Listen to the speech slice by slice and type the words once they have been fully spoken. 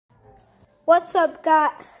What's up,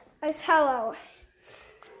 guys? Hello,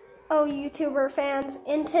 YouTuber fans.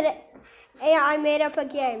 And today, I made up a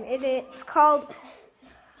game. It's called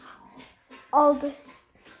what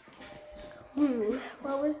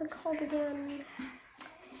was it called again?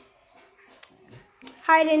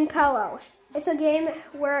 Hide and Pillow. It's a game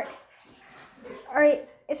where,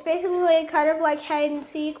 it's basically kind of like hide and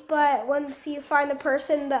seek, but once you find the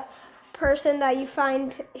person that you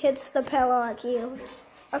find hits the pillow at you.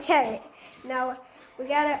 Okay, now we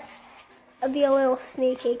gotta be a little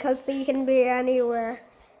sneaky because they can be anywhere.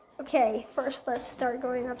 Okay, first let's start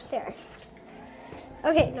going upstairs.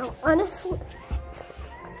 Okay, no, honestly,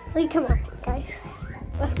 come on, guys.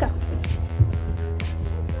 Let's go.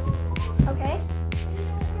 Okay.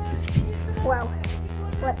 Wow.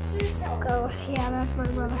 Let's go. Yeah, that's my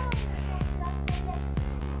brother.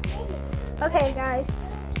 Okay, guys.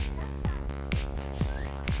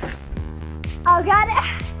 Oh, got it.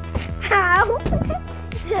 Ow.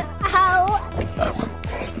 Ow.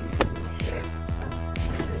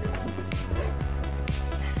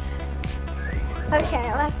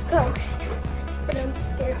 Okay, let's go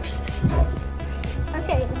downstairs.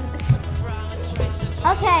 Okay.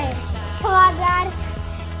 Okay. Come on, Dad.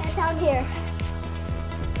 That's down here.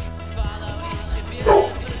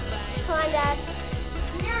 Come on, Dad.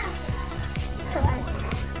 Come on.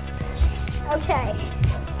 Okay.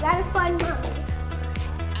 Gotta find Mom.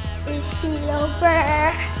 Is she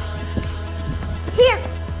over here?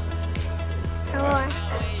 Or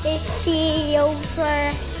is she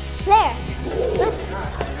over there? Listen.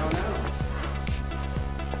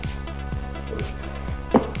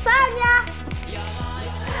 Found ya!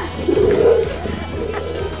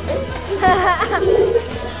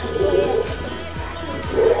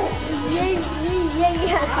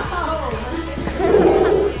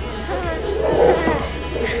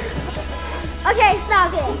 Okay,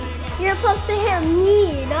 stop it. You're supposed to hit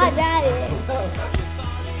me, not Daddy.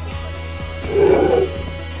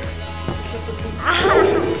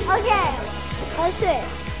 Okay, that's it.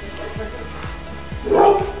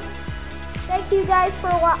 Thank you guys for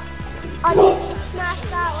watching. Smash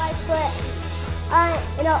that like button.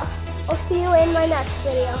 And I'll see you in my next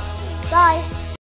video. Bye.